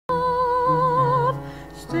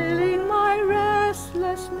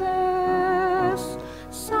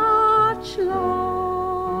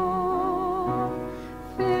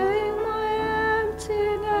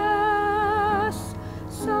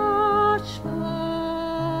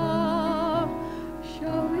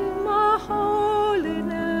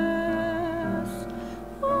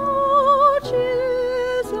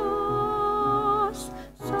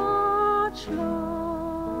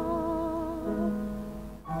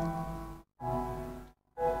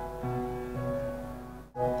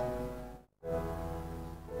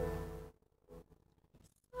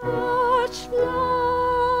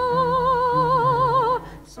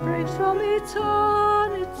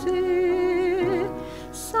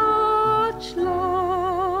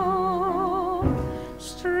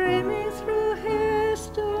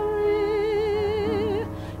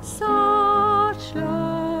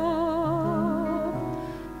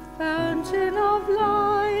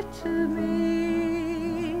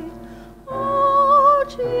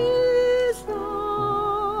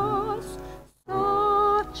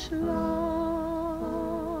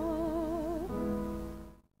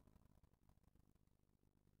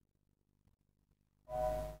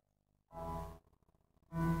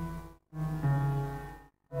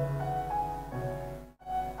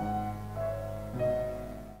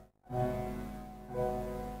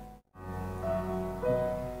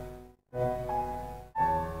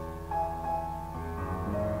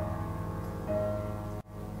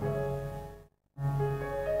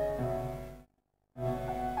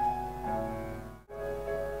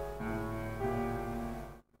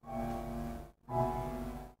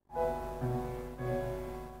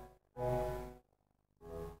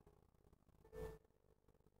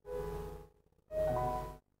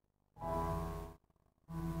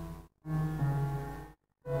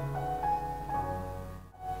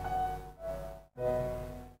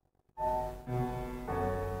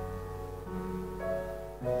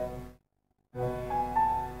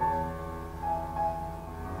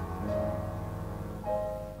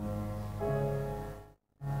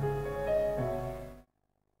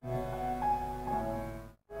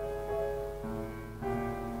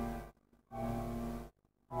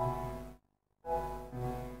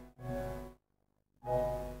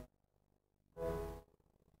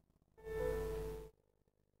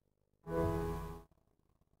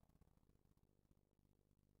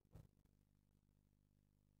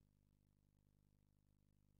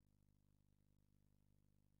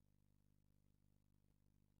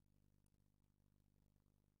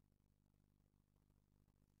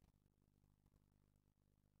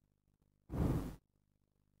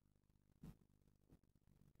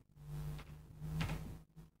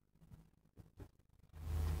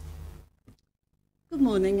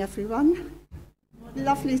morning, everyone.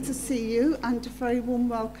 Lovely to see you, and a very warm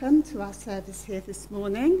welcome to our service here this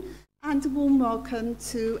morning, and a warm welcome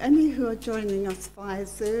to any who are joining us via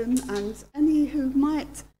Zoom and any who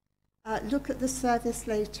might look at the service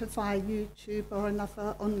later via YouTube or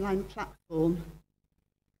another online platform.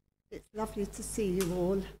 It's lovely to see you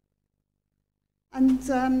all.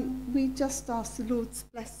 And we just ask the Lord's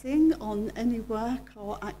blessing on any work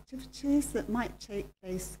or activities that might take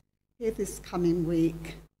place here this coming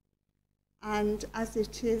week. And as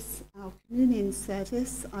it is our communion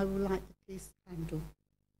service, I will light the peace candle.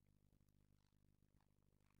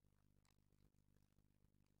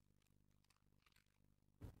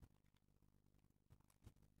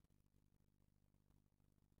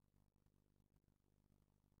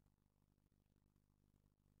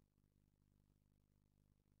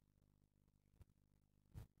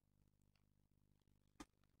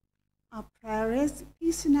 Our prayer is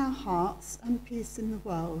peace in our hearts and peace in the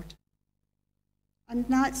world. And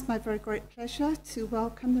now it's my very great pleasure to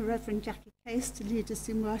welcome the Reverend Jackie Case to lead us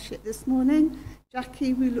in worship this morning.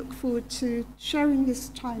 Jackie, we look forward to sharing this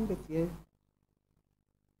time with you.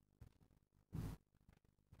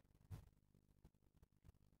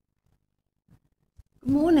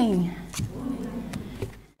 Good morning.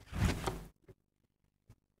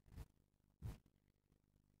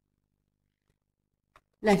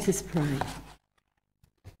 Let us pray.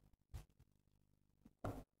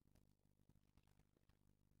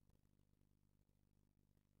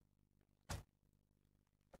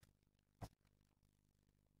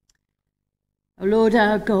 O Lord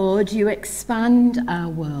our God, you expand our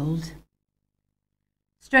world,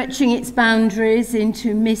 stretching its boundaries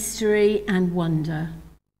into mystery and wonder,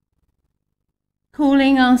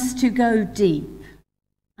 calling us to go deep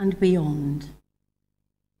and beyond,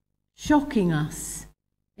 shocking us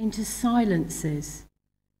into silences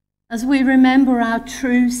as we remember our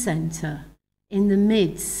true centre in the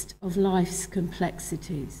midst of life's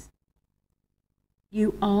complexities.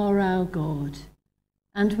 You are our God,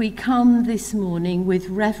 and we come this morning with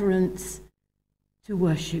reverence to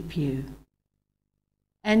worship you.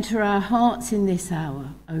 Enter our hearts in this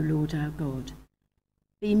hour, O Lord our God.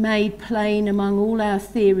 Be made plain among all our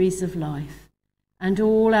theories of life and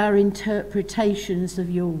all our interpretations of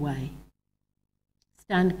your way.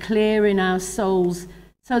 Stand clear in our souls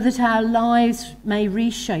so that our lives may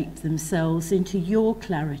reshape themselves into your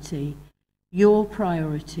clarity, your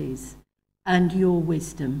priorities, and your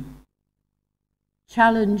wisdom.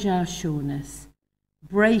 Challenge our sureness,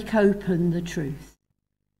 break open the truth,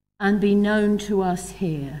 and be known to us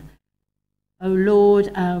here, O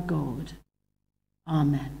Lord our God.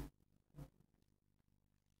 Amen.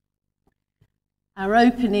 Our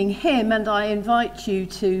opening hymn, and I invite you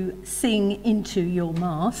to sing into your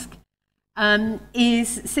mask,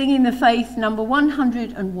 is Singing the Faith number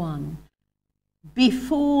 101,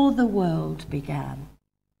 Before the World Began.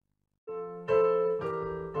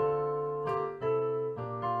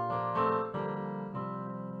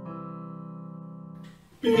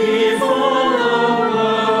 Before the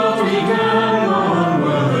world began, one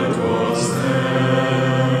word was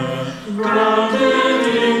there, grounded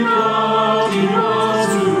in God, he was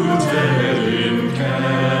rooted in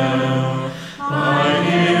care. By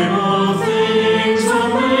him all things were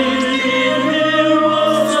made, in him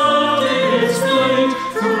was all its fate.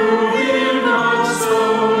 Through him God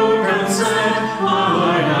spoke and said,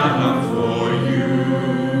 I am for you.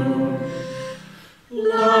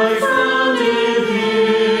 Life found in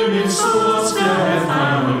him source, death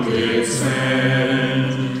found its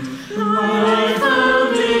end. Life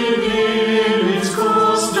found in him its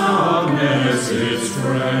course, darkness its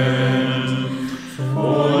friend.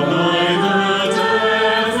 For neither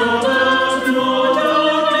death nor doubt nor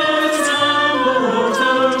darkness can blot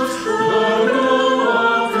out the glow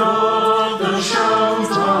of God that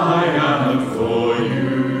shouts, I am for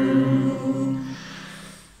you.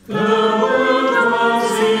 The Word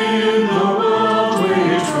was in the world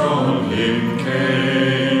which from him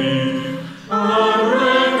came.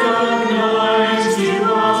 Unrecognized he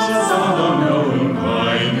was, unknown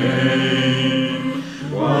by name.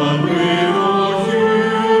 One with all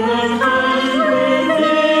humankind, with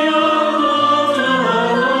the unloved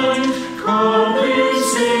alike,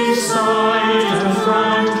 complete sight and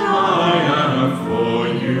frank, I am for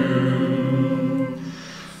you.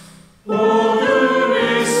 All who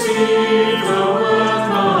received the word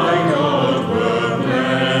by God were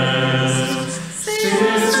blessed.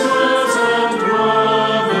 Sisters and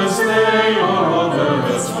brothers, they are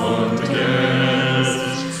others fond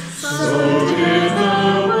guests. So did the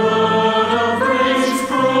word of grace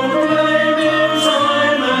proclaim in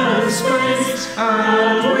time and space,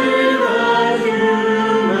 and with a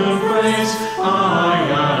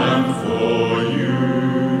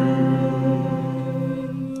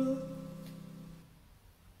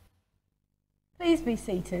be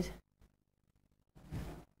seated.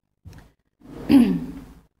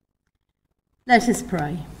 Let us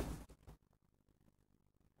pray.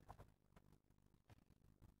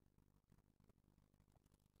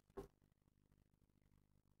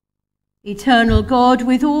 Eternal God,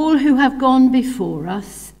 with all who have gone before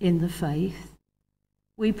us in the faith,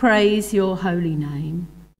 we praise your holy name.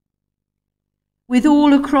 With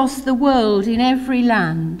all across the world, in every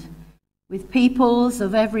land, with peoples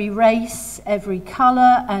of every race, every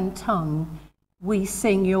colour and tongue, we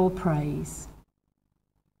sing your praise.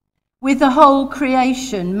 With the whole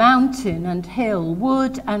creation, mountain and hill,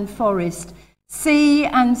 wood and forest, sea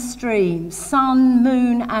and stream, sun,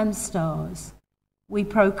 moon and stars, we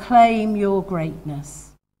proclaim your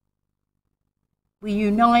greatness. We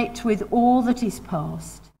unite with all that is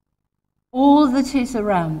past, all that is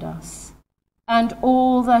around us, and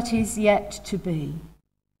all that is yet to be,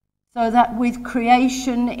 so that with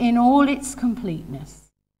creation in all its completeness,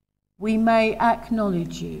 we may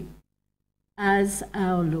acknowledge you as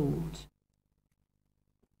our Lord.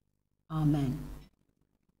 Amen.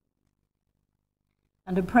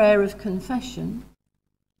 And a prayer of confession.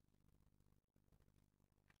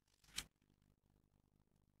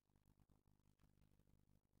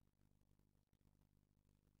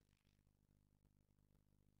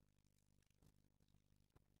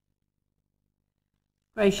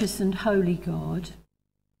 Gracious and holy God,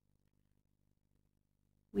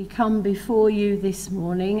 we come before you this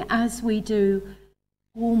morning as we do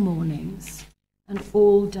all mornings and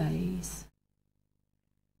all days,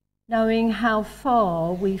 knowing how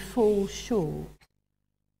far we fall short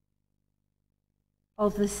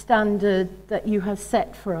of the standard that you have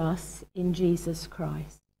set for us in Jesus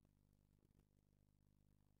Christ.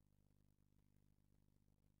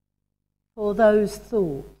 For those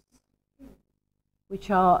thoughts which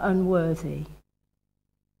are unworthy,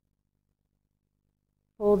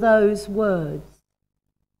 for those words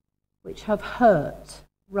which have hurt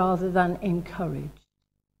rather than encouraged,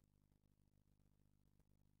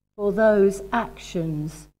 for those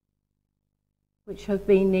actions which have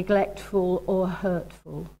been neglectful or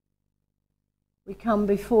hurtful. We come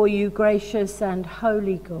before you, gracious and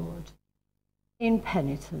holy God, in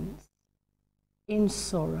penitence, in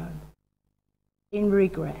sorrow, in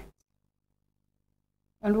regret.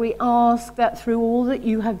 And we ask that through all that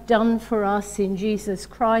you have done for us in Jesus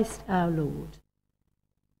Christ our Lord,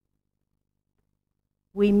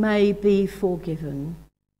 we may be forgiven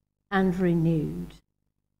and renewed,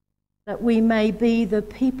 that we may be the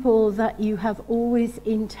people that you have always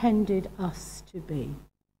intended us to be,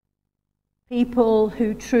 people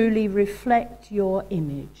who truly reflect your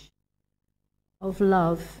image of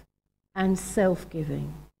love and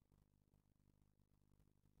self-giving.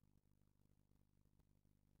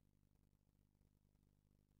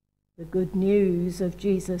 The good news of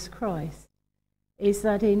Jesus Christ is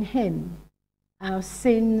that in him our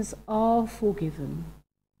sins are forgiven.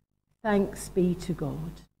 Thanks be to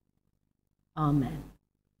God. Amen.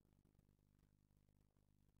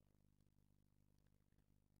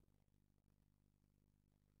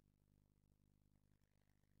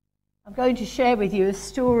 I'm going to share with you a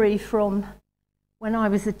story from when I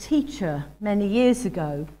was a teacher many years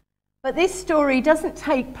ago. But this story doesn't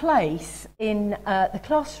take place in the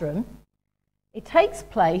classroom. It takes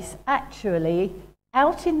place actually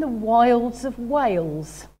out in the wilds of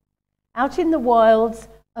Wales, out in the wilds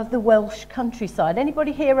of the Welsh countryside.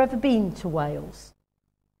 Anybody here ever been to Wales?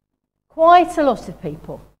 Quite a lot of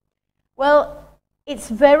people. Well, it's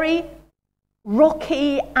very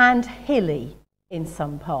rocky and hilly in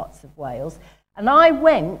some parts of Wales. And I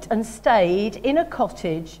went and stayed in a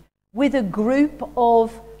cottage with a group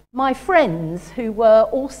of my friends who were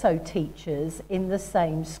also teachers in the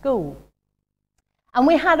same school. And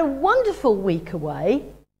we had a wonderful week away,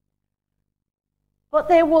 but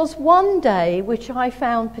there was one day which I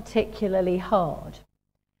found particularly hard.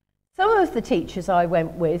 Some of the teachers I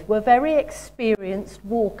went with were very experienced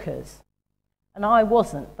walkers, and I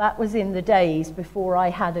wasn't. That was in the days before I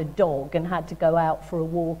had a dog and had to go out for a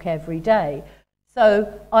walk every day.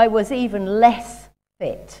 So I was even less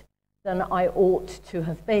fit than I ought to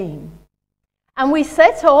have been. And we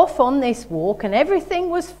set off on this walk and everything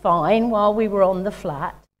was fine while we were on the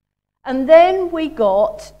flat. And then we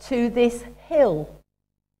got to this hill.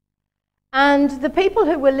 And the people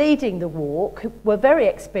who were leading the walk were very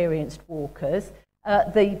experienced walkers,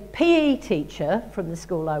 the PE teacher from the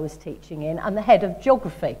school I was teaching in and the head of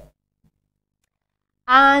geography.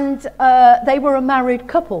 And they were a married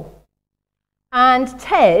couple. And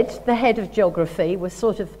Ted, the head of geography, was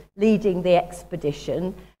sort of leading the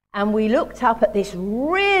expedition, And we looked up at this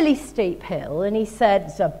really steep hill, and he said,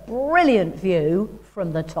 it's a brilliant view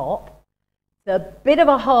from the top. It's a bit of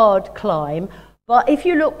a hard climb, but if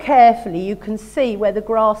you look carefully, you can see where the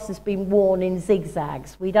grass has been worn in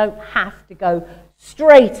zigzags. We don't have to go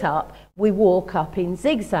straight up, we walk up in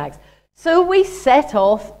zigzags. So we set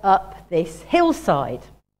off up this hillside.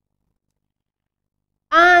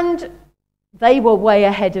 And they were way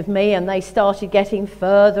ahead of me, and they started getting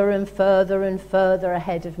further and further and further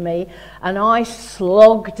ahead of me, and I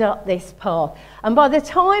slogged up this path. And by the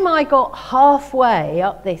time I got halfway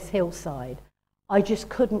up this hillside, I just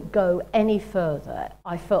couldn't go any further.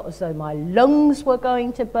 I felt as though my lungs were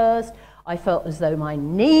going to burst. I felt as though my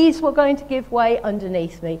knees were going to give way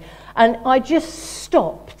underneath me. And I just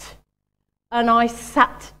stopped, and I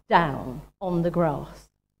sat down on the grass.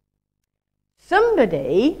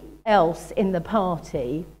 Somebody else in the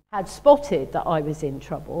party had spotted that I was in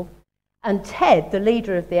trouble, and Ted, the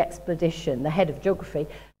leader of the expedition, the head of geography,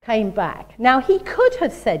 came back. Now, he could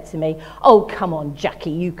have said to me, oh, come on,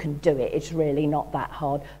 Jackie, you can do it. It's really not that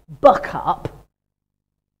hard. Buck up.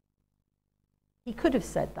 He could have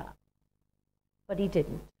said that, but he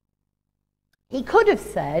didn't. He could have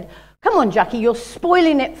said, come on, Jackie, you're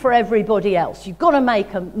spoiling it for everybody else. You've got to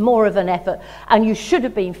make more of an effort, and you should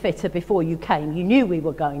have been fitter before you came. You knew we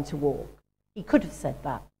were going to walk. He could have said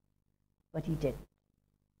that, but he didn't.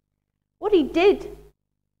 What he did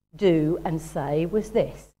do and say was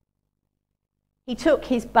this. He took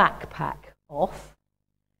his backpack off,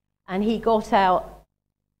 and he got out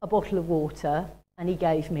a bottle of water, and he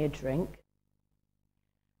gave me a drink.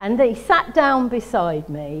 And he sat down beside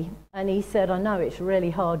me, and he said, I know it's really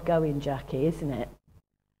hard going, Jackie, isn't it?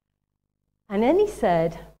 And then he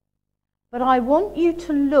said, but I want you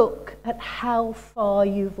to look at how far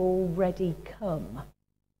you've already come.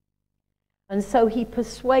 And so he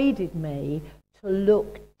persuaded me to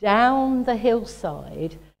look down the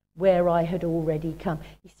hillside where I had already come.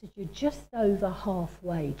 He said, you're just over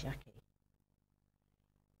halfway, Jackie.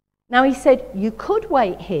 Now he said, you could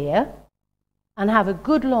wait here and have a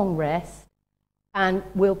good long rest, and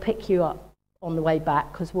we'll pick you up on the way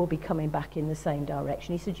back because we'll be coming back in the same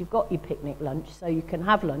direction. He said, you've got your picnic lunch, so you can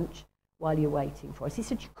have lunch while you're waiting for us. He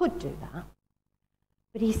said, you could do that.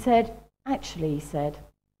 But he said, actually, he said,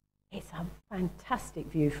 it's a fantastic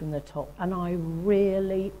view from the top, and I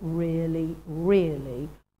really, really, really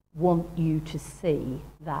want you to see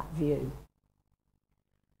that view.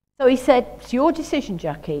 So he said, it's your decision,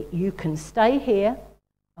 Jackie. You can stay here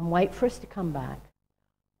and wait for us to come back.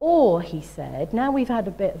 Or, he said, now we've had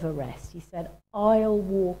a bit of a rest, he said, I'll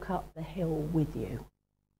walk up the hill with you.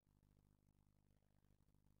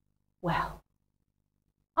 Well,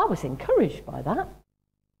 I was encouraged by that.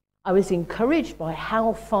 I was encouraged by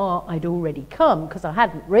how far I'd already come, because I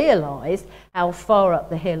hadn't realised how far up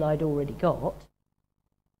the hill I'd already got.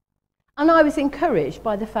 And I was encouraged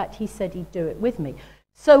by the fact he said he'd do it with me.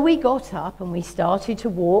 So we got up and we started to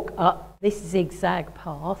walk up this zigzag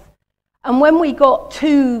path. And when we got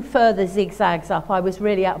 2 further zigzags up, I was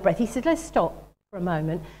really out of breath. He said, let's stop for a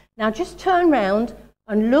moment. Now just turn round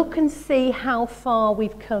and look and see how far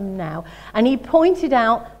we've come now. And he pointed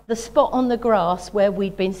out the spot on the grass where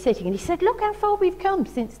we'd been sitting. And he said, look how far we've come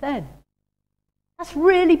since then. That's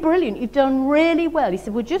really brilliant. You've done really well. He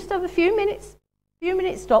said, we'll just have a few minutes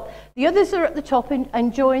stop. The others are at the top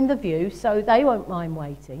enjoying the view, so they won't mind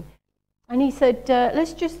waiting. And he said,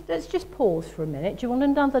 let's just pause for a minute. Do you want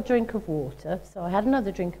another drink of water? So I had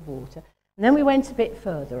another drink of water. And then we went a bit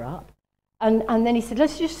further up. And then he said,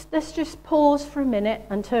 let's just pause for a minute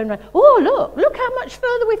and turn around. Oh, look how much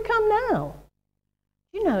further we've come now.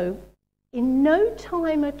 You know, in no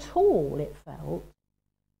time at all, it felt,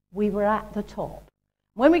 we were at the top.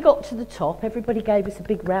 When we got to the top, everybody gave us a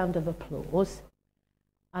big round of applause.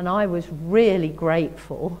 And I was really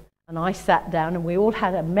grateful. And I sat down and we all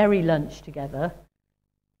had a merry lunch together.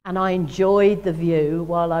 And I enjoyed the view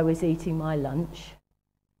while I was eating my lunch.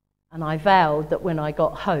 And I vowed that when I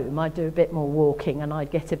got home, I'd do a bit more walking and I'd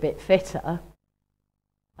get a bit fitter.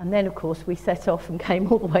 And then, of course, we set off and came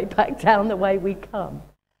all the way back down the way we'd come.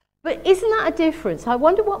 But isn't that a difference? I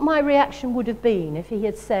wonder what my reaction would have been if he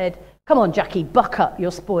had said, come on, Jackie, buck up, you're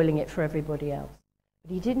spoiling it for everybody else.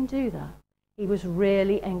 But he didn't do that. He was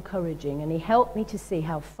really encouraging, and he helped me to see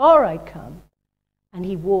how far I'd come, and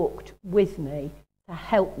he walked with me to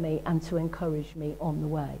help me and to encourage me on the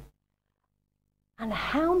way. And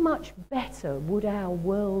how much better would our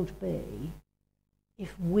world be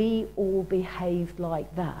if we all behaved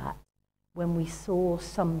like that when we saw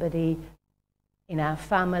somebody in our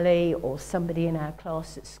family or somebody in our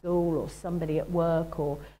class at school or somebody at work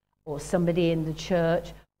or somebody in the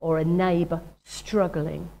church or a neighbour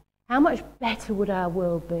struggling? How much better would our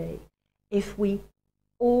world be if we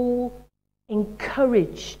all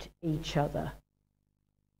encouraged each other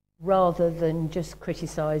rather than just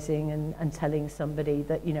criticising and telling somebody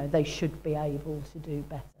that, you know, they should be able to do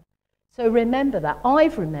better? So remember that.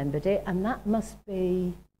 I've remembered it, and that must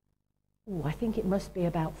be, I think it must be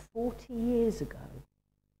about 40 years ago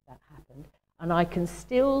that happened. And I can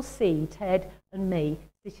still see Ted and me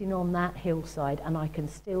sitting on that hillside, and I can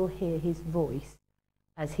still hear his voice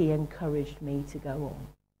as he encouraged me to go on.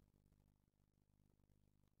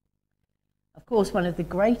 Of course, one of the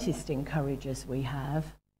greatest encouragers we have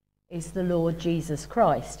is the Lord Jesus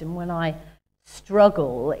Christ. And when I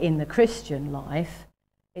struggle in the Christian life,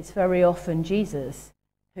 it's very often Jesus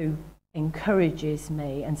who encourages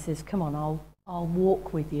me and says, come on, I'll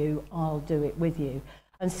walk with you, I'll do it with you.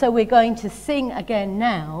 And so we're going to sing again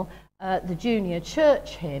now the junior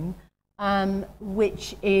church hymn,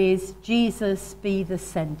 which is Jesus Be the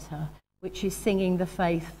Centre, which is singing the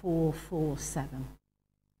Faith 447.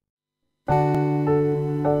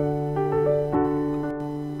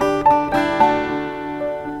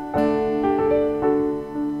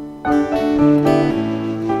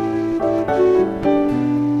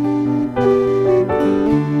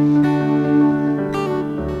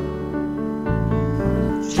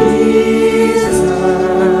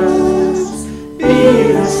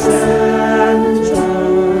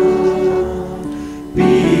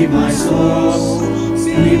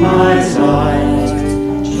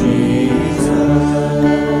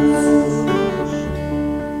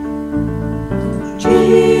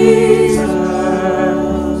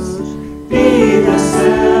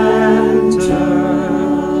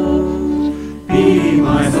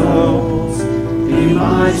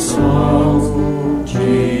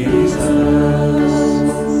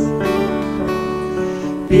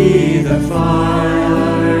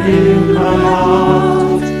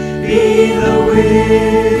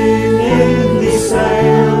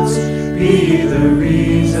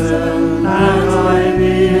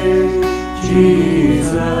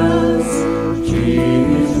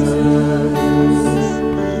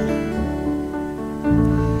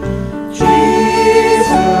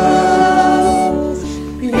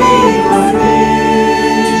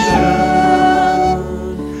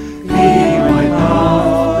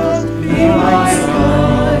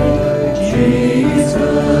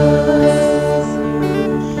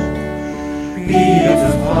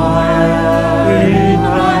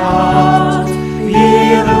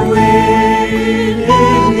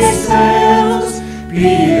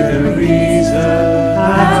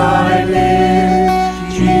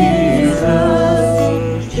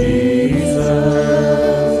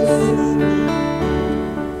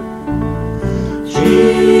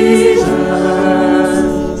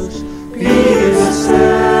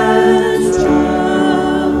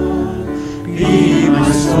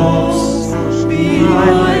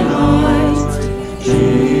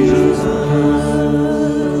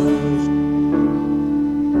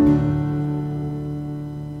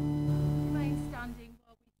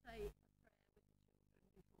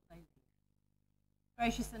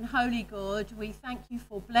 Gracious and holy God, we thank you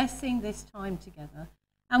for blessing this time together,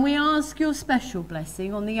 and we ask your special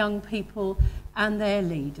blessing on the young people and their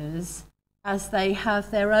leaders as they have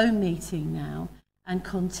their own meeting now and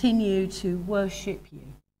continue to worship you.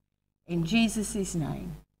 In Jesus'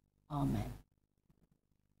 name, amen.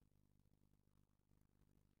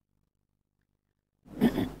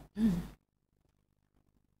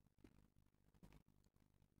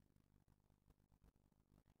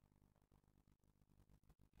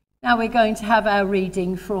 Now we're going to have our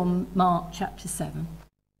reading from Mark chapter 7.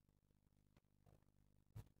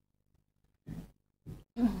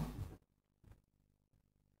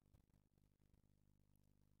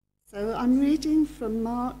 So I'm reading from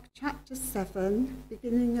Mark chapter 7,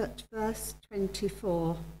 beginning at verse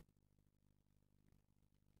 24.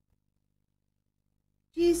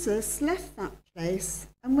 Jesus left that place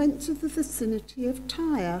and went to the vicinity of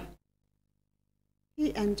Tyre.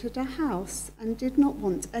 He entered a house and did not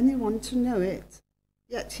want anyone to know it,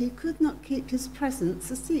 yet he could not keep his presence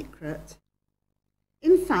a secret.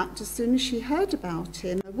 In fact, as soon as she heard about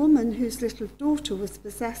him, a woman whose little daughter was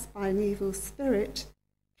possessed by an evil spirit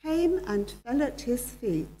came and fell at his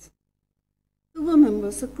feet. The woman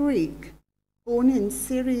was a Greek, born in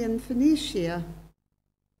Syrian Phoenicia.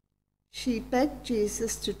 She begged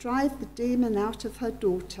Jesus to drive the demon out of her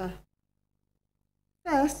daughter.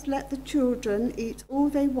 First, let the children eat all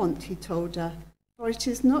they want, he told her, for it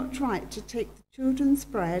is not right to take the children's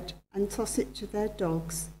bread and toss it to their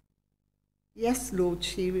dogs. Yes, Lord,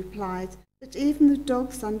 she replied, but even the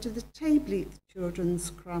dogs under the table eat the children's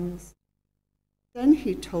crumbs. Then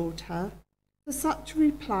he told her, "For such a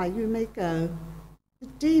reply you may go. The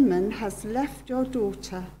demon has left your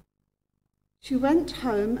daughter." She went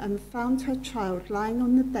home and found her child lying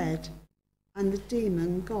on the bed, and the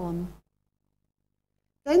demon gone.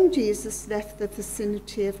 Then Jesus left the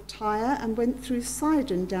vicinity of Tyre and went through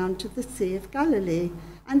Sidon down to the Sea of Galilee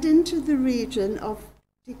and into the region of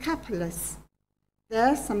Decapolis.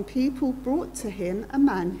 There some people brought to him a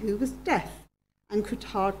man who was deaf and could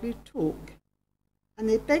hardly talk, and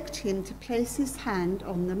they begged him to place his hand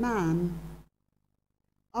on the man.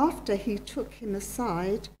 After he took him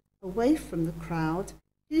aside, away from the crowd,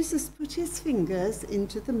 Jesus put his fingers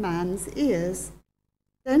into the man's ears.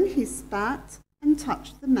 Then he spat and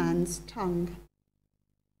touched the man's tongue.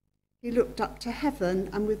 He looked up to heaven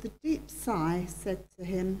and with a deep sigh said to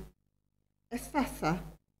him, "Ephphatha,"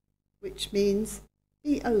 which means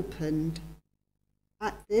 "be opened."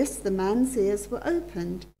 At this the man's ears were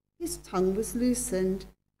opened, his tongue was loosened,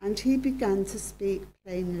 and he began to speak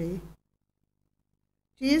plainly.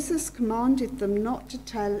 Jesus commanded them not to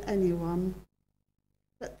tell anyone,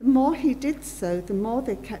 but the more he did so, the more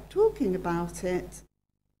they kept talking about it.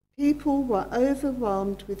 People were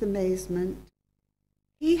overwhelmed with amazement.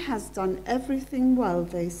 "He has done everything well,"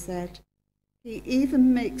 they said. "He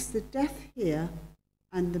even makes the deaf hear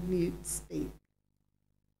and the mute speak."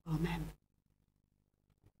 Amen.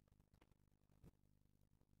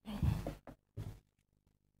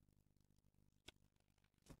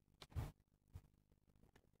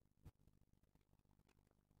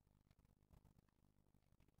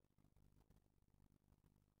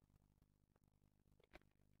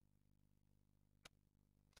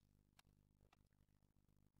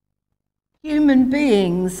 Human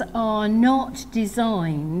beings are not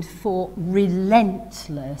designed for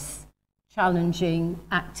relentless, challenging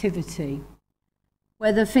activity,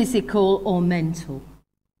 whether physical or mental.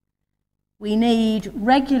 We need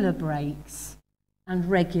regular breaks and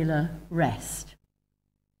regular rest.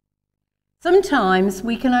 Sometimes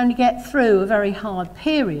we can only get through a very hard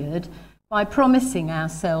period by promising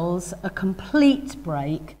ourselves a complete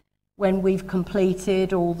break when we've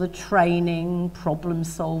completed all the training, problem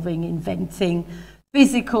solving, inventing,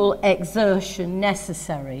 physical exertion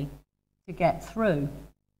necessary to get through.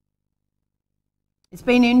 It's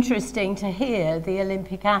been interesting to hear the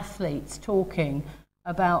Olympic athletes talking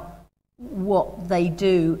about what they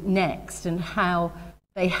do next and how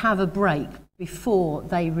they have a break before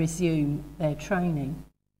they resume their training.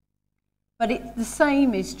 But the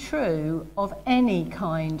same is true of any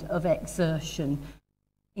kind of exertion,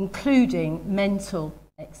 including mental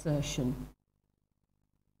exertion.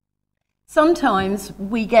 Sometimes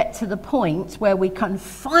we get to the point where we can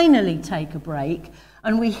finally take a break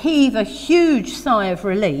and we heave a huge sigh of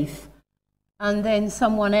relief, and then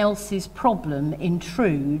someone else's problem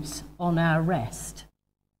intrudes on our rest.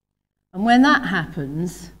 And when that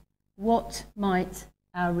happens, what might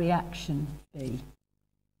our reaction be?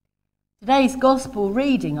 Today's gospel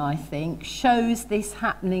reading, I think, shows this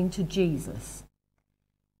happening to Jesus.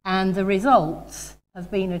 And the results have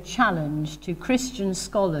been a challenge to Christian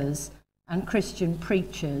scholars and Christian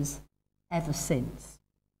preachers ever since.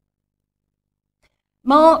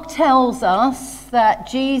 Mark tells us that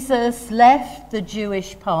Jesus left the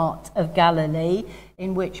Jewish part of Galilee,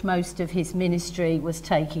 in which most of his ministry was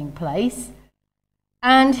taking place,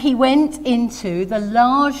 and he went into the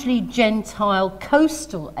largely Gentile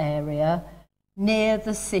coastal area near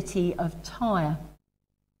the city of Tyre.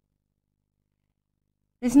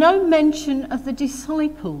 There's no mention of the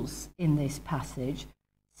disciples in this passage,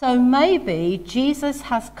 so maybe Jesus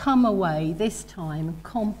has come away this time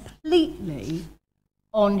completely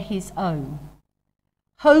on his own,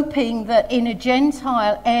 hoping that in a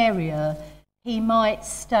Gentile area he might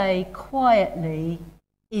stay quietly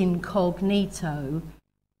incognito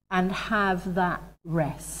and have that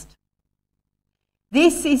rest.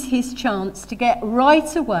 This is his chance to get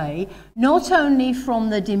right away, not only from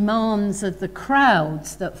the demands of the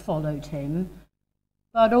crowds that followed him,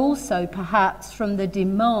 but also perhaps from the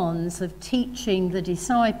demands of teaching the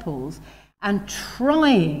disciples and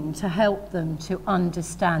trying to help them to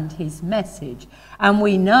understand his message. And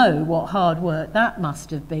we know what hard work that must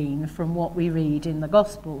have been from what we read in the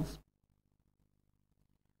Gospels.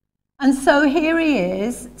 And so here he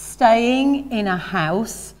is, staying in a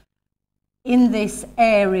house in this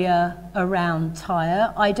area around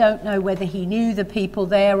Tyre. I don't know whether he knew the people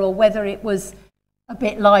there or whether it was a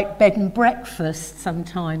bit like bed and breakfast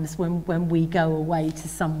sometimes when we go away to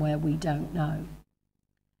somewhere we don't know.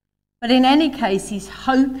 But in any case, he's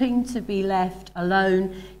hoping to be left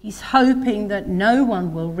alone. He's hoping that no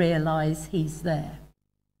one will realise he's there.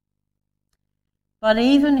 But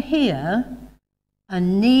even here, a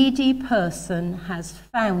needy person has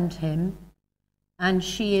found him, and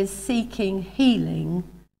she is seeking healing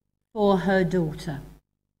for her daughter.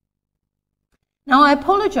 Now, I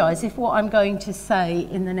apologise if what I'm going to say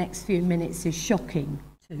in the next few minutes is shocking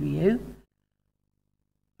to you,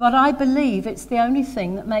 but I believe it's the only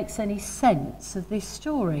thing that makes any sense of this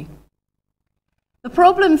story. The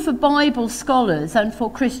problem for Bible scholars and for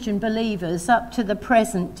Christian believers up to the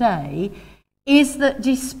present day is that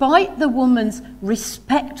despite the woman's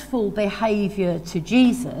respectful behaviour to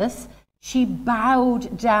Jesus, she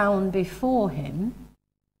bowed down before him.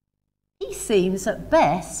 He seems at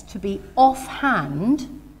best to be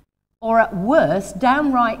offhand, or at worst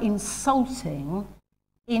downright insulting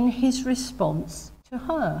in his response to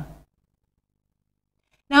her.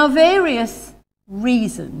 Now, various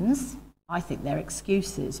reasons, I think they're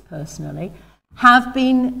excuses personally, have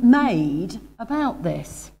been made about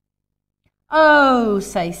this. Oh,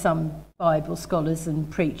 say some Bible scholars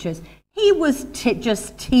and preachers, he was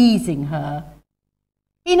just teasing her.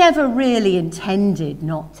 He never really intended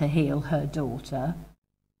not to heal her daughter,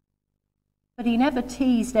 but he never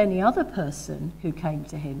teased any other person who came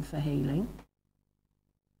to him for healing.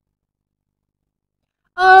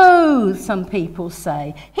 Oh, some people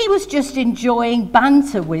say, he was just enjoying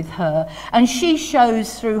banter with her, and she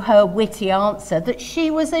shows through her witty answer that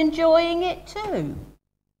she was enjoying it too.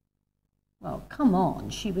 Well, come on,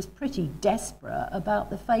 she was pretty desperate about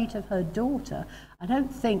the fate of her daughter. I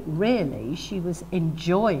don't think really she was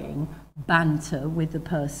enjoying banter with the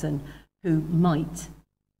person who might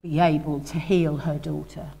be able to heal her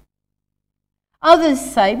daughter. Others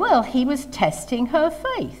say, well, he was testing her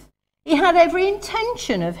faith. He had every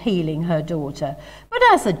intention of healing her daughter, but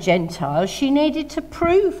as a Gentile, she needed to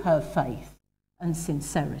prove her faith and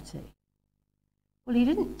sincerity. Well, he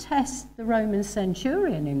didn't test the Roman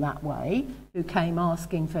centurion in that way, who came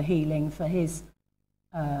asking for healing for his,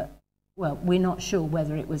 well, we're not sure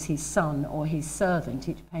whether it was his son or his servant.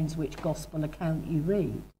 It depends which gospel account you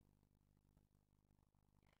read.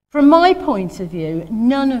 From my point of view,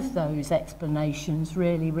 none of those explanations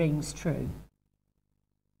really rings true.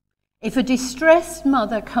 If a distressed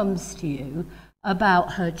mother comes to you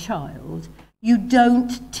about her child, you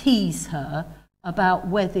don't tease her about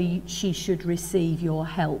whether she should receive your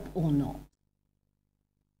help or not.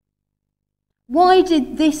 Why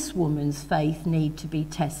did this woman's faith need to be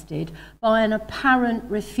tested by an apparent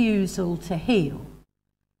refusal to heal?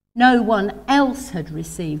 No one else had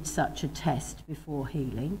received such a test before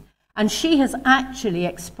healing, and she has actually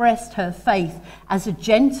expressed her faith as a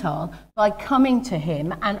Gentile by coming to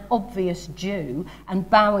him, an obvious Jew, and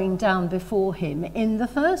bowing down before him in the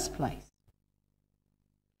first place.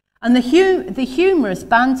 And the humorous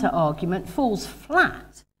banter argument falls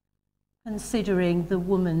flat, considering the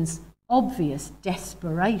woman's obvious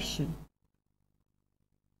desperation.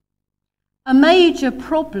 A major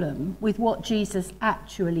problem with what Jesus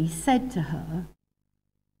actually said to her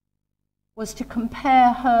was to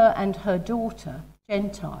compare her and her daughter,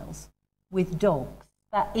 Gentiles, with dogs.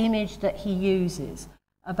 That image that he uses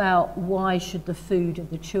about why should the food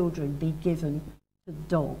of the children be given to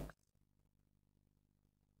dogs.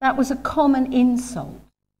 That was a common insult,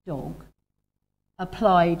 dog,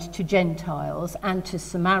 applied to Gentiles and to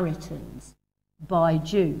Samaritans by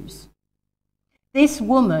Jews. This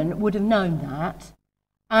woman would have known that,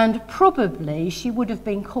 and probably she would have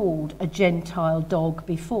been called a Gentile dog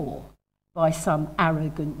before by some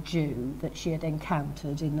arrogant Jew that she had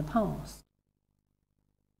encountered in the past.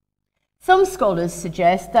 Some scholars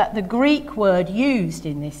suggest that the Greek word used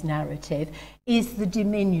in this narrative is the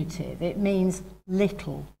diminutive. It means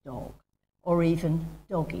little dog, or even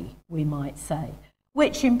doggy, we might say,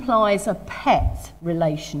 which implies a pet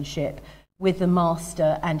relationship with the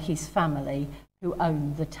master and his family who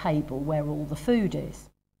own the table where all the food is.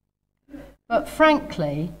 But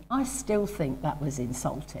frankly, I still think that was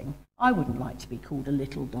insulting. I wouldn't like to be called a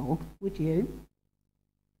little dog, would you?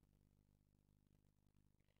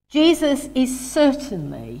 Jesus is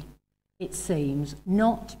certainly, it seems,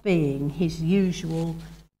 not being his usual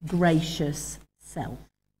gracious self.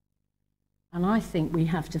 And I think we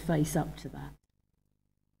have to face up to that.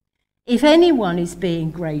 If anyone is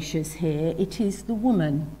being gracious here, it is the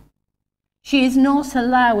woman. She is not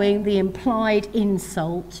allowing the implied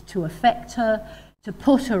insult to affect her, to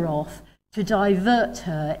put her off, to divert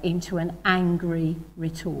her into an angry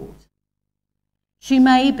retort. She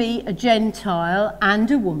may be a Gentile and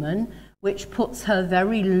a woman, which puts her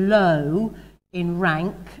very low in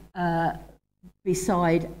rank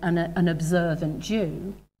beside an observant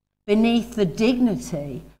Jew, beneath the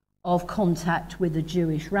dignity of contact with a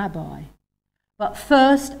Jewish rabbi. But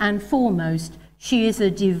first and foremost, she is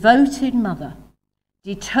a devoted mother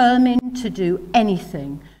determined to do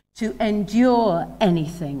anything, to endure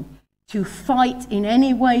anything, to fight in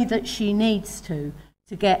any way that she needs to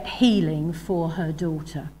get healing for her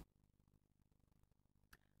daughter.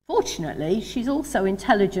 Fortunately, she's also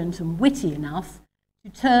intelligent and witty enough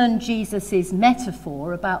to turn Jesus'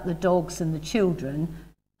 metaphor about the dogs and the children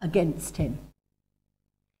against him.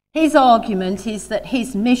 His argument is that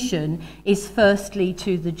his mission is firstly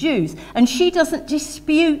to the Jews, and she doesn't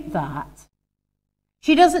dispute that.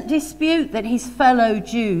 She doesn't dispute that his fellow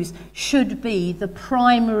Jews should be the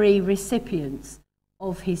primary recipients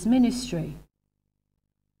of his ministry.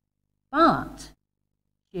 But,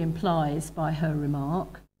 she implies by her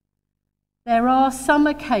remark, there are some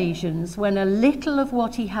occasions when a little of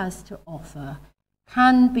what he has to offer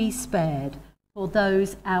can be spared for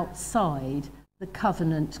those outside the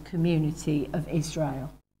covenant community of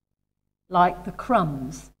Israel, like the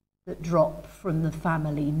crumbs that drop from the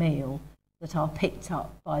family meal that are picked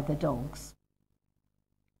up by the dogs.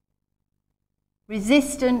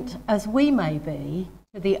 Resistant as we may be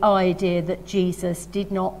to the idea that Jesus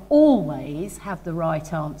did not always have the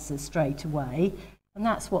right answer straight away, and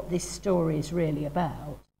that's what this story is really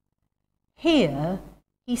about, here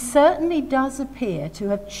he certainly does appear to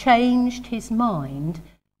have changed his mind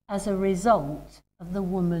as a result of the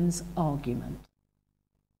woman's argument.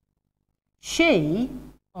 She,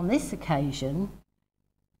 on this occasion,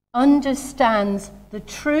 understands the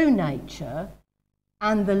true nature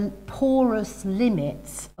and the porous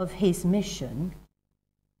limits of his mission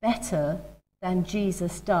better than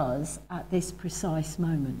Jesus does at this precise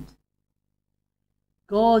moment.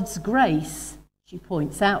 God's grace, she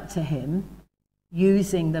points out to him,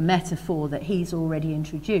 using the metaphor that he's already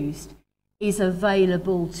introduced, is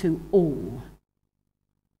available to all.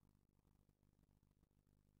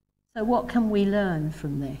 So what can we learn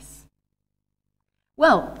from this?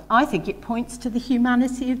 Well, I think it points to the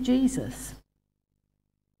humanity of Jesus.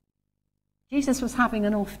 Jesus was having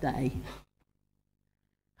an off day.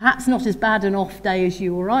 Perhaps not as bad an off day as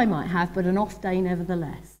you or I might have, but an off day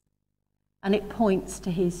nevertheless. And it points to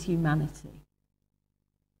his humanity.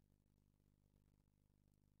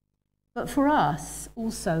 But for us,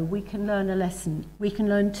 also, we can learn a lesson. We can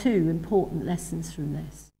learn two important lessons from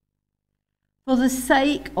this. For the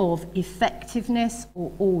sake of effectiveness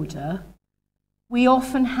or order, we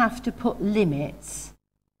often have to put limits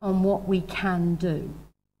on what we can do.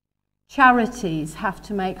 Charities have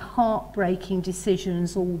to make heartbreaking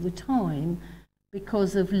decisions all the time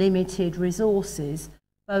because of limited resources,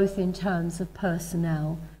 both in terms of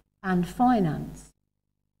personnel and finance.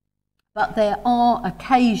 But there are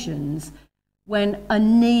occasions when a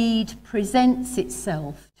need presents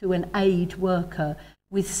itself to an aid worker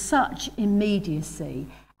with such immediacy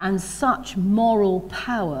and such moral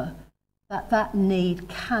power that that need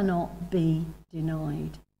cannot be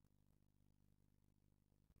denied.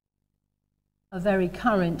 A very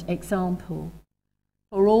current example.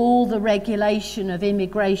 For all the regulation of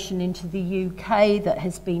immigration into the UK that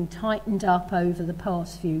has been tightened up over the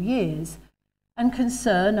past few years, and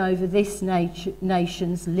concern over this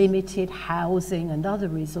nation's limited housing and other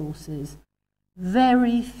resources,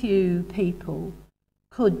 very few people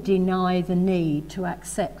could deny the need to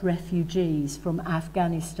accept refugees from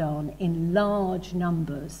Afghanistan in large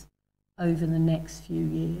numbers over the next few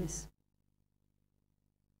years.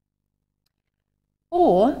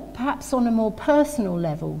 Or, perhaps on a more personal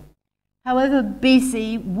level, however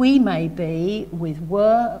busy we may be with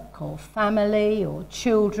work or family or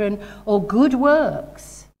children or good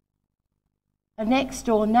works, a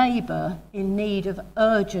next-door neighbour in need of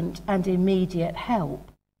urgent and immediate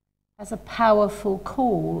help has a powerful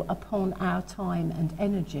call upon our time and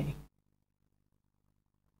energy.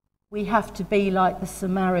 We have to be like the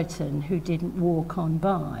Samaritan who didn't walk on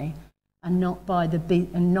by, and not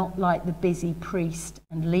like the busy priest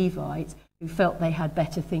and Levite who felt they had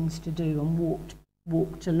better things to do and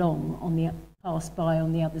walked along passed by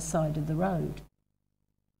on the other side of the road.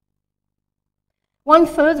 One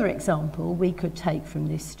further example we could take from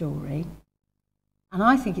this story, and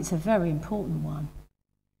I think it's a very important one,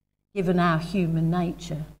 given our human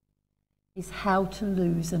nature, is how to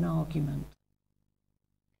lose an argument.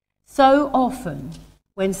 So often,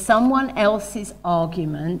 when someone else's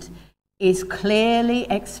argument is clearly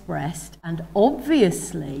expressed and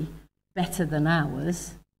obviously better than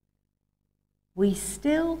ours, we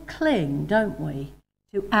still cling, don't we,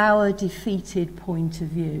 to our defeated point of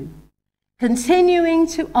view, continuing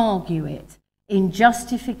to argue it in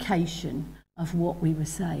justification of what we were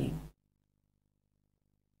saying.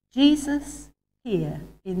 Jesus, here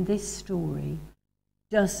in this story,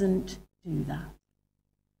 doesn't do that.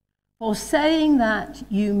 For saying that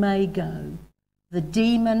you may go the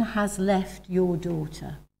demon has left your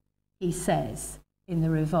daughter, he says in the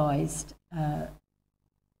revised,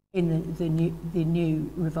 in the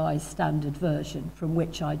new Revised Standard Version, from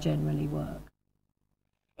which I generally work.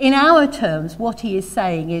 In our terms, what he is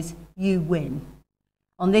saying is, you win.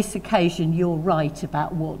 On this occasion, you're right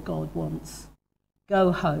about what God wants.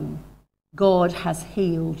 Go home. God has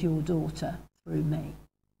healed your daughter through me.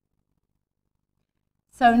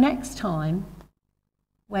 So next time,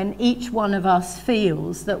 when each one of us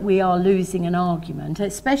feels that we are losing an argument,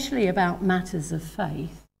 especially about matters of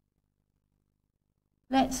faith,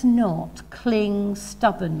 let's not cling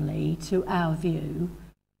stubbornly to our view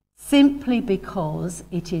simply because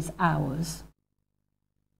it is ours.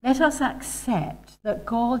 Let us accept that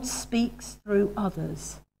God speaks through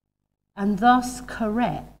others and thus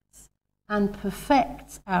corrects and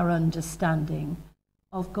perfects our understanding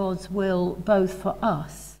of God's will both for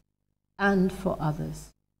us and for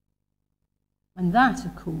others. And that,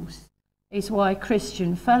 of course, is why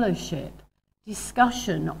Christian fellowship,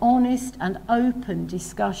 discussion, honest and open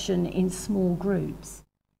discussion in small groups,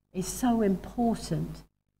 is so important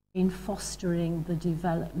in fostering the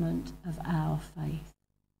development of our faith.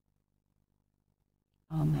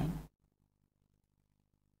 Amen.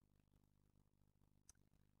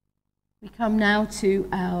 We come now to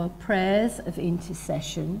our prayers of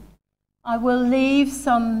intercession. I will leave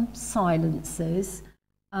some silences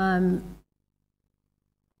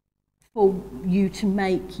for you to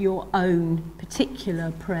make your own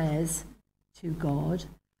particular prayers to God.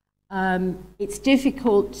 It's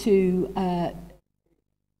difficult to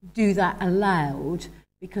do that aloud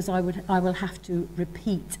because I will have to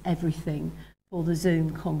repeat everything for the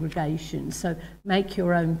Zoom congregation. So make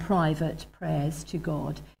your own private prayers to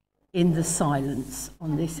God in the silence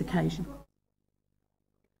on this occasion.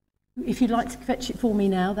 If you'd like to fetch it for me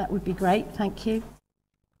now, that would be great. Thank you.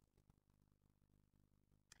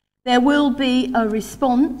 There will be a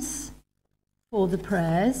response for the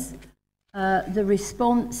prayers. The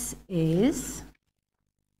response is,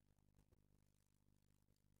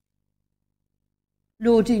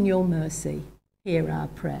 Lord, in your mercy, hear our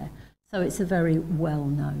prayer. So it's a very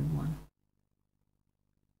well-known one.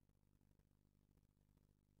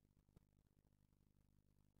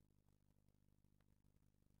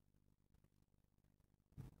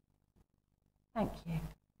 Thank you.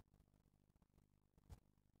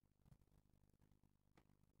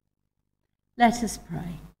 Let us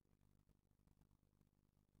pray.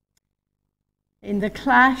 In the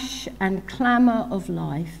clash and clamour of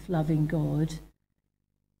life, loving God,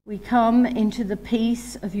 we come into the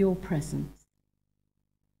peace of your presence.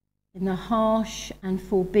 In the harsh and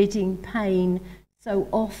forbidding pain so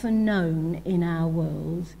often known in our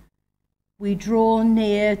world, we draw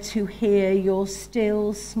near to hear your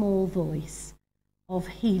still small voice of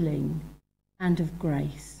healing and of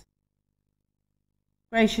grace.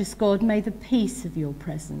 Gracious God, may the peace of your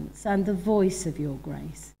presence and the voice of your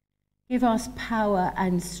grace give us power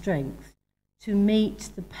and strength to meet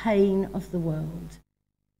the pain of the world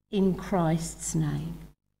in Christ's name.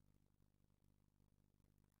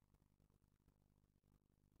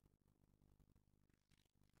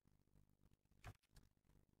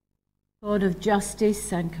 God of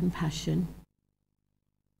justice and compassion,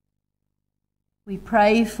 we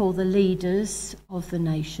pray for the leaders of the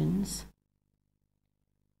nations,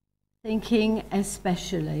 thinking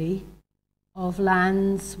especially of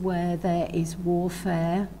lands where there is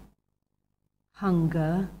warfare,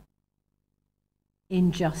 hunger,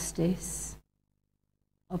 injustice,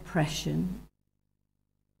 oppression.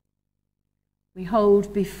 We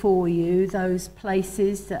hold before you those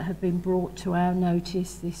places that have been brought to our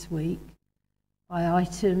notice this week by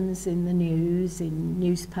items in the news, in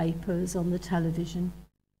newspapers, on the television,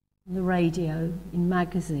 on the radio, in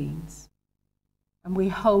magazines. And we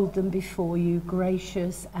hold them before you,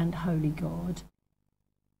 gracious and holy God,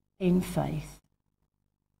 in faith.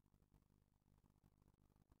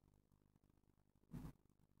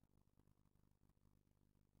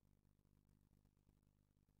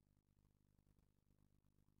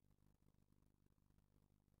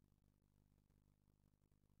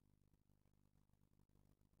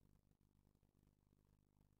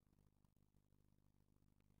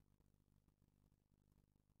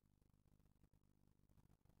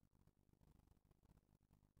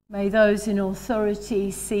 May those in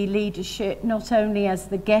authority see leadership not only as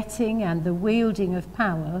the getting and the wielding of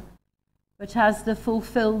power, but as the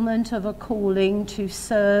fulfillment of a calling to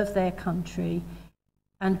serve their country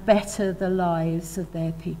and better the lives of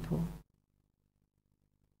their people.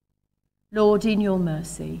 Lord, in your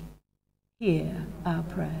mercy, hear our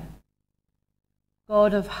prayer.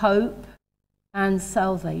 God of hope and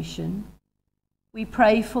salvation, We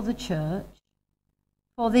pray for the church,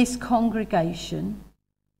 for this congregation,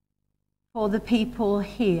 for the people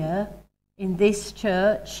here in this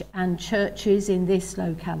church and churches in this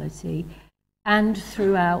locality and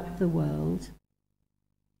throughout the world.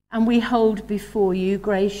 And we hold before you,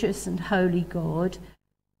 gracious and holy God,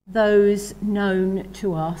 those known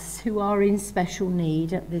to us who are in special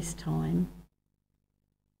need at this time.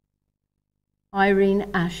 Irene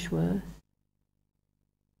Ashworth,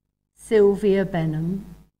 Sylvia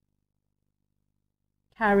Benham,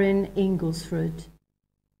 Karen Inglesford,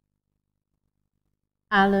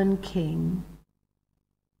 Alan King,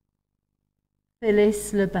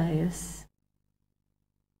 Phyllis Lebeus,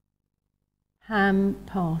 Ham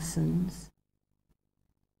Parsons,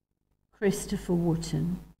 Christopher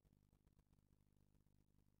Wotton.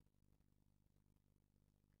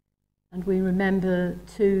 And we remember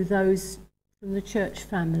too those from the church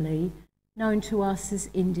family known to us as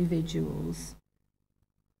individuals.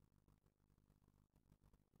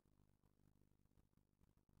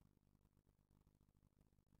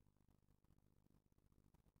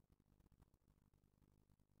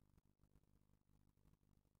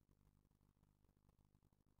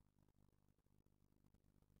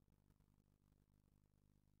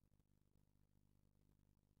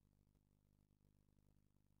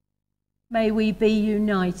 May we be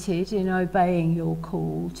united in obeying your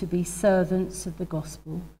call to be servants of the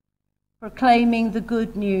gospel, proclaiming the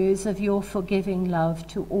good news of your forgiving love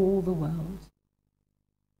to all the world.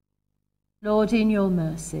 Lord, in your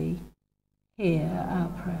mercy, hear our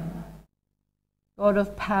prayer. God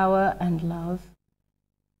of power and love,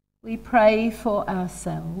 we pray for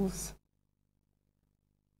ourselves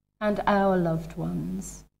and our loved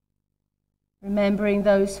ones, remembering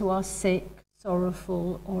those who are sick,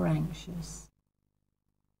 sorrowful or anxious.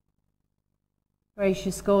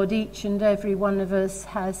 Gracious God, each and every one of us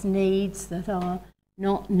has needs that are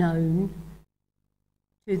not known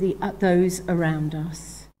to those around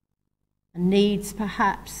us, and needs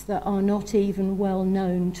perhaps that are not even well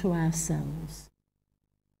known to ourselves.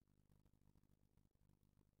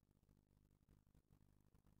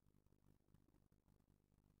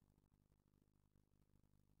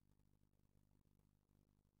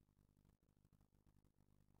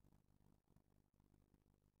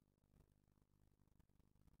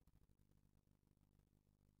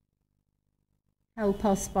 Help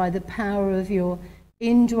us by the power of your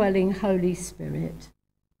indwelling Holy Spirit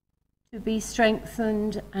to be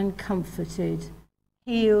strengthened and comforted,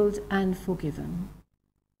 healed and forgiven,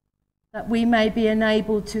 that we may be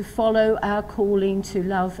enabled to follow our calling to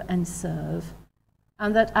love and serve,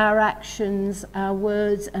 and that our actions, our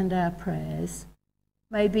words and our prayers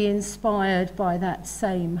may be inspired by that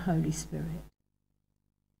same Holy Spirit.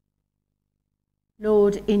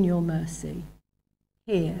 Lord, in your mercy,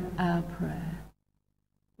 hear our prayer.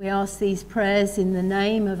 We ask these prayers in the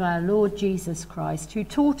name of our Lord Jesus Christ, who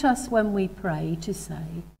taught us when we pray to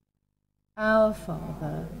say, Our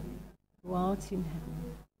Father, who art in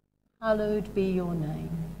heaven, hallowed be your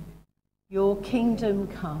name. Your kingdom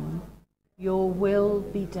come, your will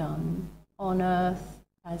be done, on earth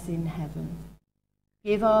as in heaven.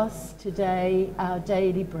 Give us today our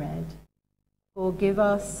daily bread. Forgive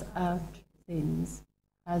us our sins,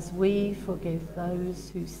 as we forgive those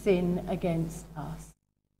who sin against us.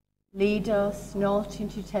 Lead us not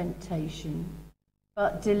into temptation,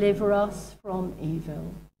 but deliver us from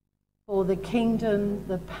evil. For the kingdom,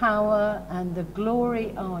 the power, and the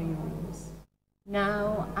glory are yours,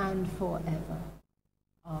 now and forever.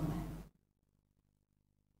 Amen.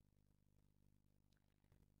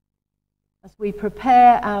 As we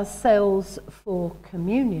prepare ourselves for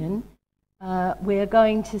communion, we are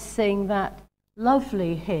going to sing that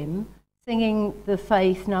lovely hymn, Singing the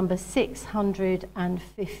Faith, number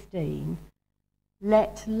 615,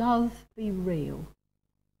 Let Love Be Real.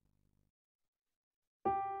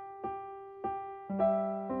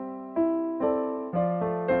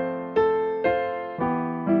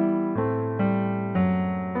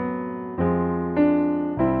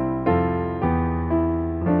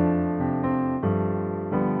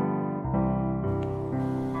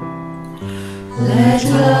 Let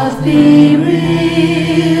love be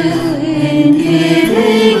real in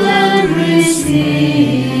giving and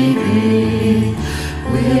receiving,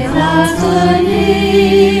 without the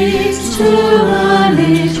need to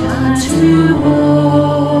manage and to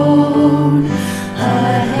own,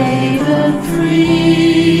 a haven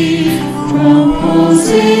free from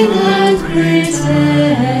posing and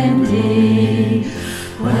pretending,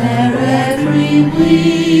 where every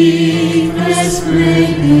weakness may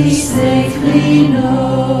be safely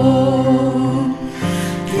known.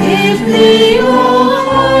 Give me your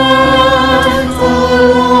heart,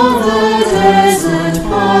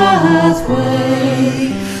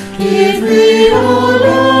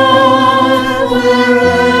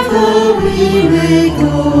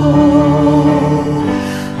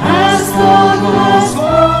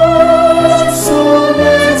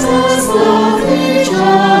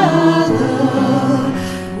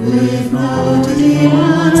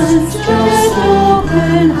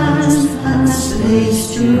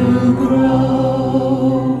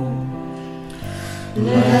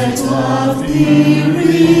 Let love be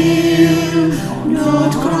real,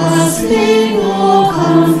 not grasping or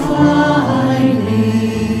confining.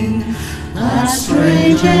 That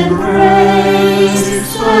strange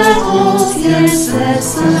embrace that holds yet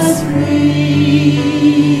sets us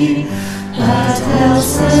free, that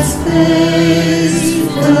helps us face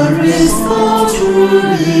the risk of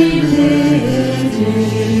truly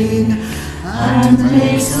living, and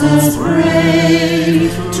makes us brave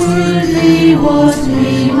to be what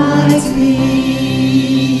we might be.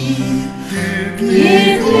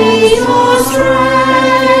 Give me your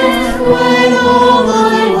strength when all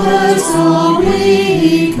my words are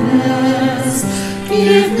weakness.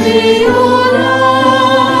 Give me your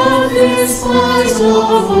love in spite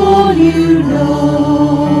of all you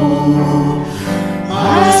know.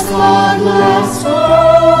 As God loves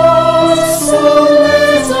us, so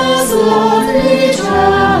let us love each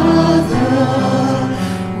other,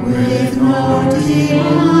 with no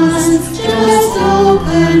demands, just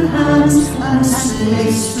open hands and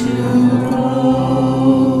space to grow.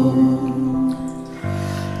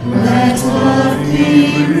 Let love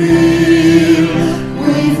be real,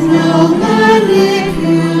 with no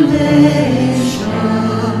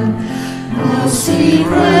manipulation, no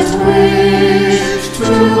secret wish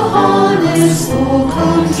to harness or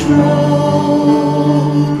control.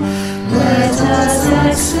 Let us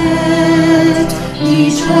accept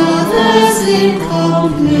each other's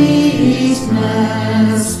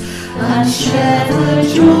incompleteness and share the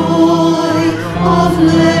joy of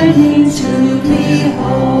learning to be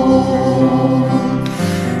whole.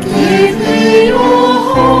 Give me your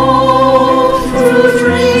hope through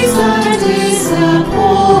dreams and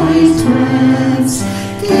disappointments.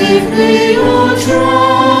 Give me your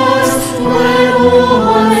trust when all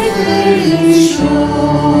my faith is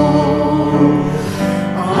sure.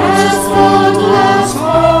 As God loves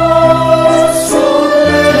us, so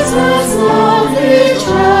let us love each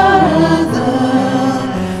other,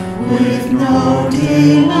 with no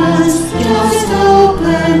demands, just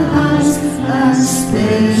open hands and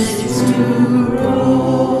space to grow.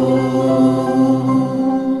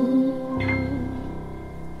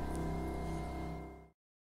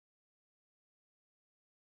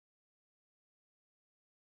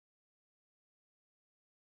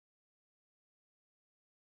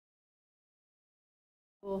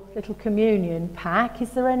 Little communion pack.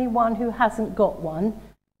 Is there anyone who hasn't got one?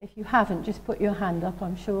 If you haven't, just put your hand up.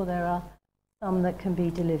 I'm sure there are some that can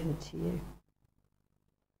be delivered to you.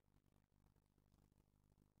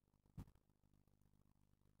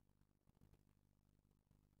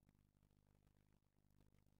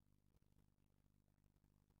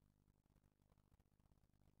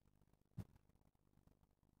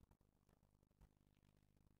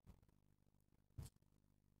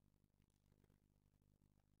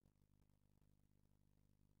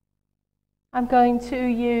 I'm going to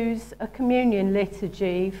use a communion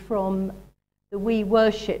liturgy from the We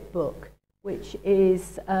Worship book, which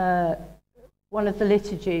is one of the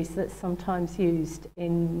liturgies that's sometimes used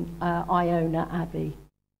in Iona Abbey.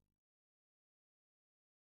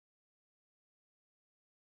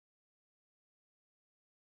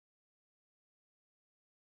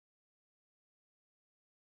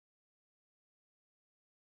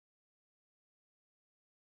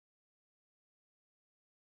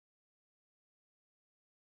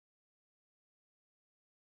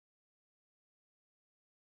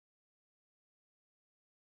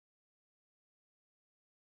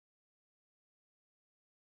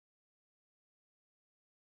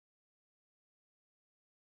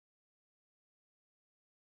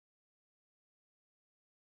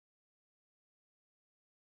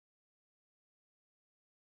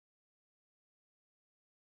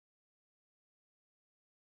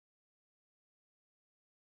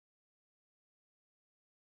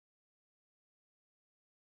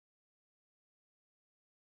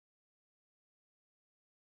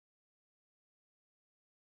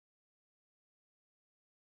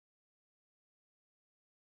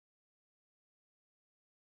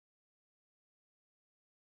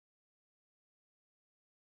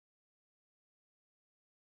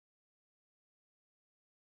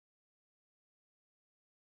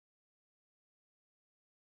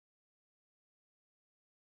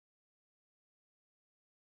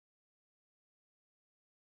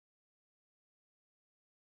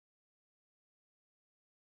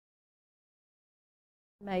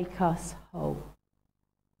 Make us whole.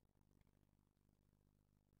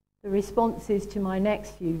 The responses to my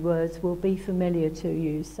next few words will be familiar to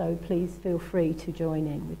you, so please feel free to join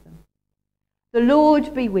in with them. The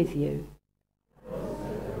Lord be with you.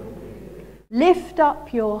 Lift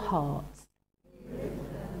up your hearts.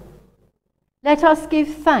 Let us give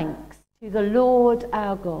thanks to the Lord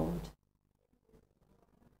our God.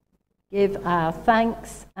 Give our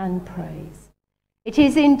thanks and praise. It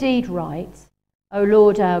is indeed right, O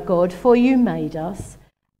Lord our God, for you made us,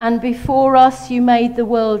 and before us you made the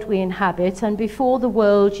world we inhabit, and before the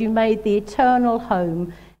world you made the eternal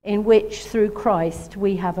home in which through Christ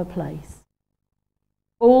we have a place.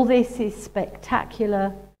 All that is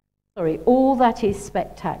spectacular, all that is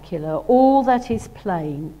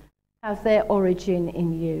plain, have their origin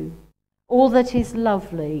in you. All that is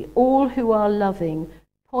lovely, all who are loving,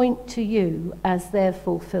 point to you as their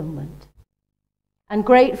fulfillment. And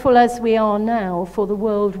grateful as we are now for the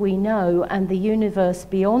world we know and the universe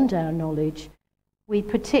beyond our knowledge, we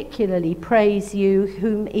particularly praise you,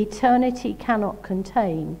 whom eternity cannot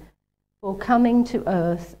contain, for coming to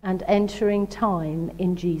earth and entering time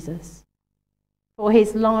in Jesus, for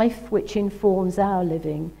his life which informs our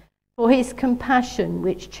living, for his compassion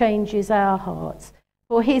which changes our hearts,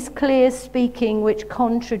 for his clear speaking which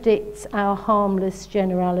contradicts our harmless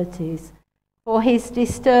generalities, for his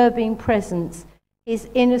disturbing presence, his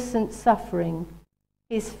innocent suffering,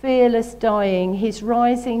 his fearless dying, his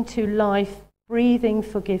rising to life, breathing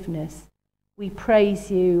forgiveness. We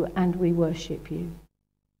praise you and we worship you.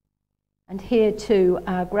 And here too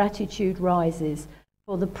our gratitude rises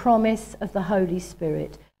for the promise of the Holy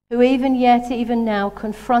Spirit, who even now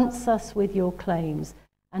confronts us with your claims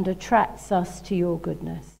and attracts us to your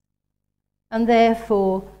goodness. And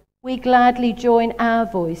therefore we gladly join our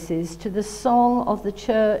voices to the song of the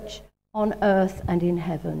church on earth and in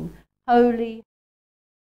heaven. Holy,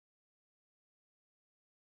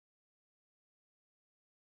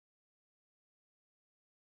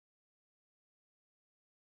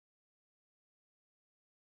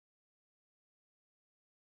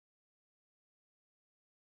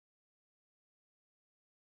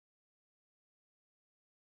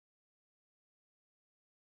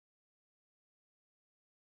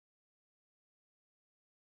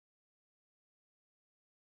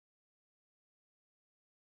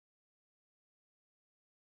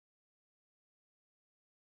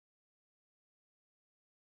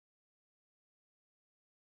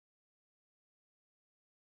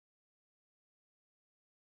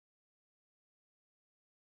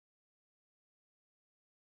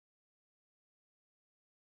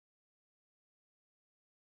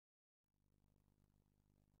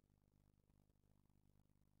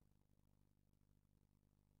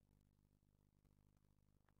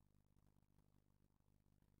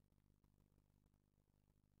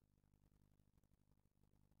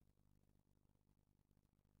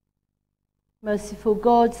 merciful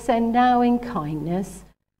God, send now in kindness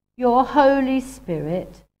your Holy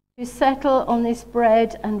Spirit to settle on this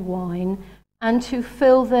bread and wine and to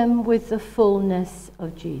fill them with the fullness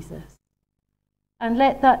of Jesus. And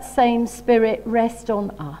let that same Spirit rest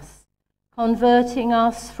on us, converting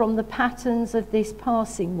us from the patterns of this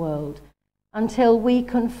passing world until we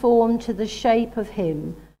conform to the shape of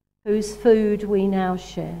him whose food we now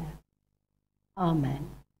share.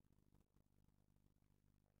 Amen.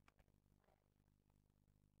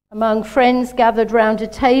 Among friends gathered round a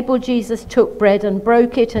table, Jesus took bread and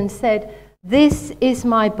broke it and said, "This is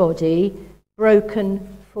my body,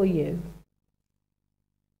 broken for you."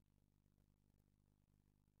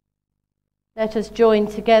 Let us join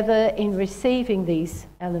together in receiving these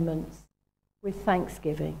elements with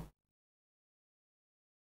thanksgiving.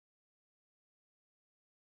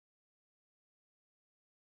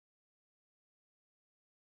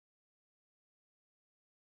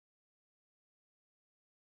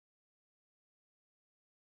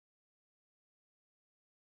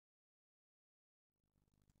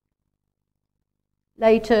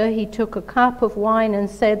 Later, he took a cup of wine and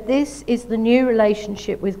said, "This is the new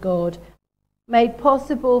relationship with God, made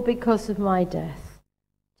possible because of my death.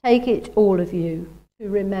 Take it, all of you, to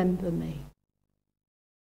remember me."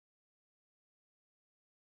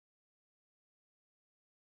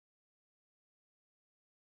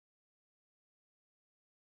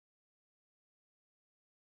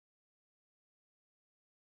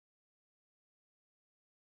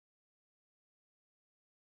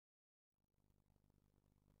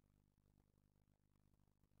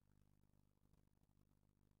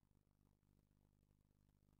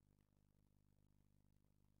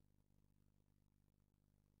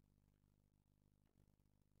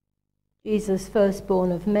 Jesus,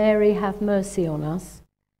 firstborn of Mary, have mercy on us.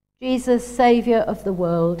 Jesus, Saviour of the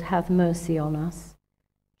world, have mercy on us.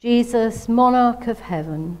 Jesus, Monarch of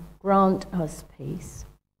heaven, grant us peace.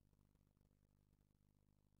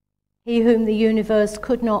 He whom the universe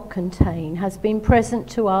could not contain has been present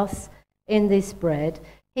to us in this bread.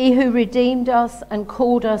 He who redeemed us and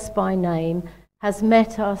called us by name has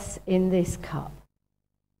met us in this cup.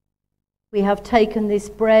 We have taken this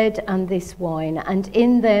bread and this wine, and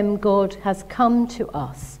in them God has come to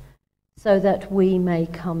us so that we may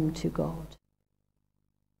come to God.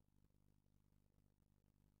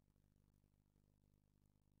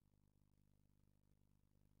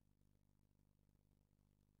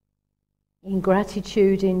 In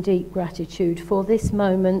gratitude, in deep gratitude for this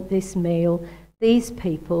moment, this meal, these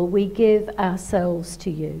people, we give ourselves to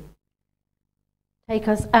you. Take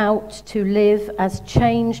us out to live as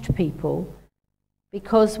changed people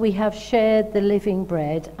because we have shared the living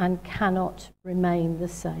bread and cannot remain the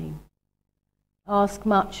same. Ask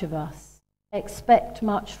much of us, expect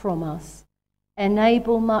much from us,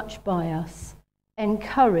 enable much by us,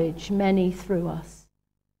 encourage many through us.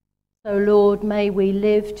 So, Lord, may we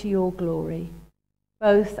live to your glory,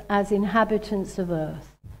 both as inhabitants of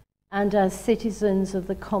earth and as citizens of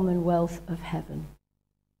the commonwealth of heaven.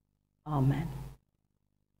 Amen.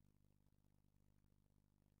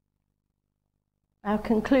 Our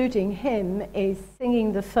concluding hymn is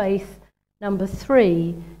Singing the Faith, number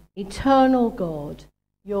 3, Eternal God,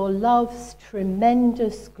 your love's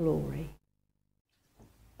tremendous glory.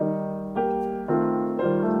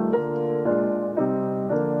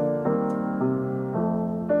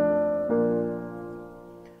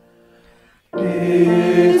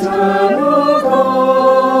 Eternal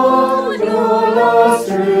God, your love's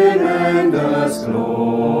tremendous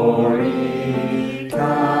glory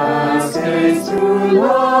cascades through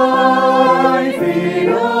life in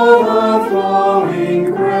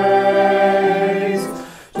overflowing grace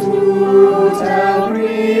to tell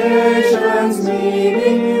creation's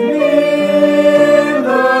meaning in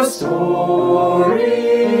the story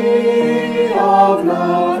of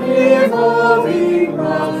love evolving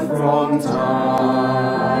love from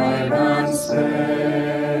time and space.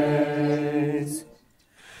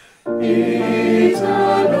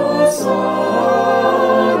 Eternal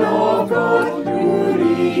Son of God,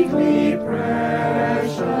 uniquely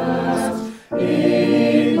precious,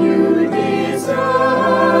 in you deserted,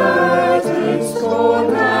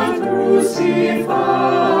 scorned and crucified,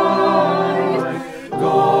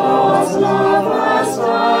 God's love has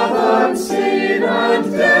fathomed sin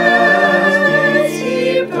and death,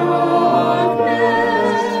 deep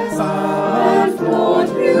darkness, and flawed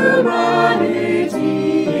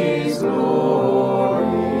humanity is glorified.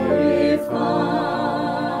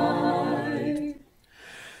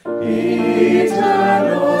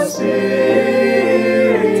 Eternal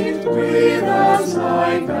Spirit, with us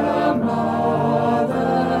like a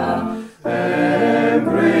mother,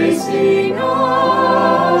 embracing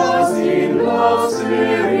us in love's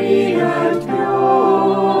serene and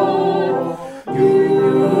pure.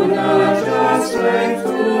 You nurture our strength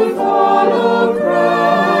to follow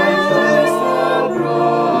Christ as the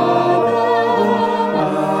brother,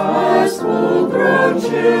 as full-grown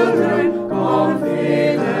children,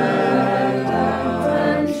 confident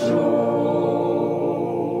and sure.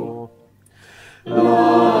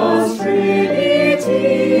 Love's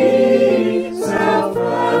Trinity,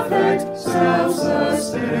 self-perfect,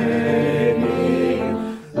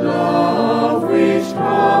 self-sustaining, love which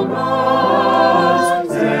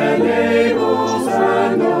commands, enables,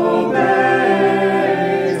 and obeys.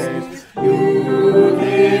 You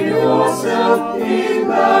give yourself in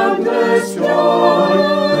boundless joy,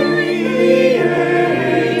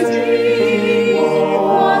 creating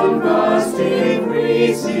one vast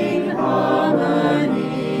increasing harmony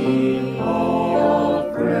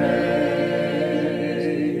of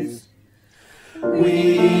praise.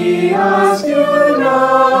 We ask you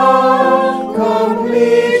now,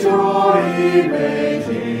 complete your image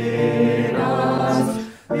in us,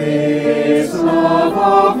 this love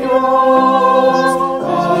of yours,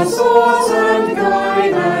 our source and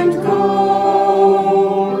guide and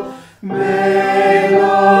goal. May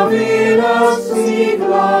love in us seek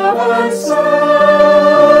love and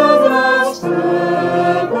serve love's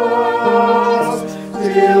purpose,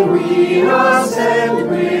 till we ascend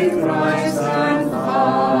with Christ and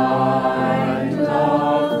find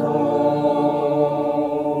love whole.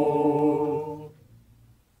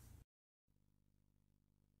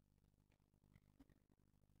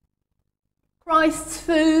 Christ's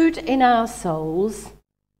food in our souls,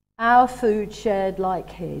 our food shared like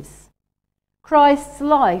his. Christ's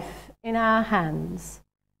life in our hands,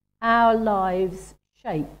 our lives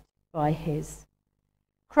shaped by his.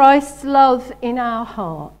 Christ's love in our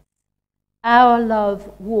hearts, our love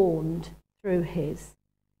warmed through his.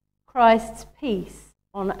 Christ's peace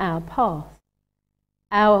on our path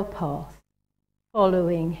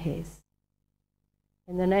following his.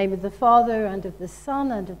 In the name of the Father, and of the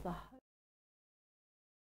Son, and of the